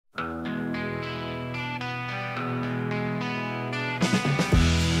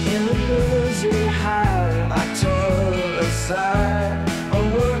endless high. I toil and sigh, a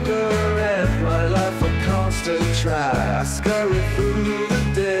worker and my life a constant try. I scurry through the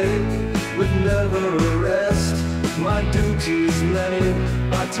day with never a rest. My duties many,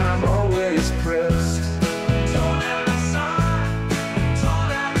 my time always pressed. Toil and sigh,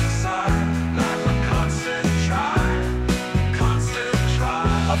 life a constant try, constant try.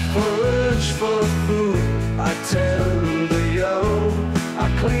 I forage for food, I tend the young, I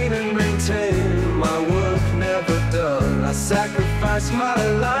clean and maintain, my work never done. I sacrifice my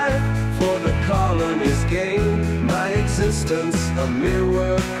life for the colony's gain, my existence a mere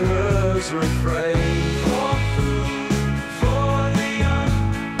worker's refrain. For food, for the young,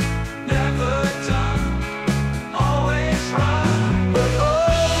 never done, always right. But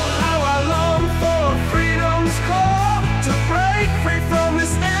oh, how I long for freedom's call, to break free from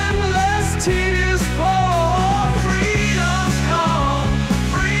this endless tedious pull. Freedom's call,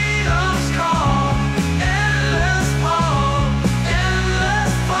 endless pull,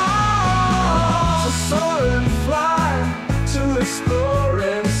 endless pull. To soar and fly, to explore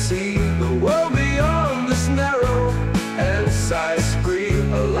and see the world beyond this narrow and size free.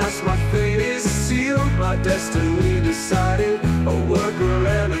 Alas, my fate is sealed, my destiny decided, a worker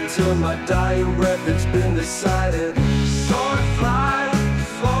and until my dying breath it's been decided. Soar and fly,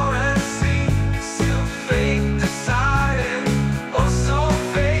 floor and see, seal fate decided, oh so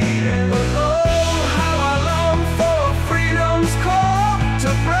fated. But oh, how I long for freedom's call, to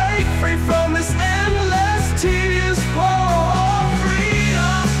break free from this endless tedious pull.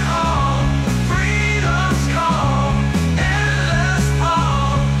 Freedom's call, endless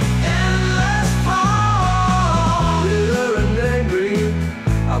pull, endless pull. Bitter and angry,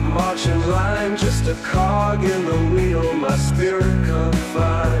 I march in line, just a cog in the wheel, my spirit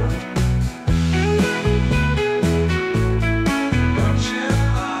confined. March in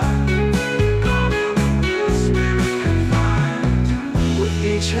line, cog in the wheel, spirit confined. With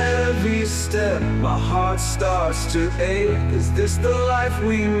each heavy step, my heart starts to ache. Is this the life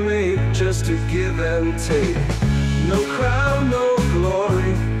we make, just to give and take? No crown, no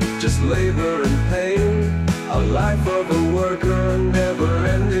glory, just labor and pain, a life of a worker,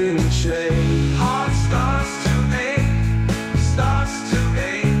 never-ending chain.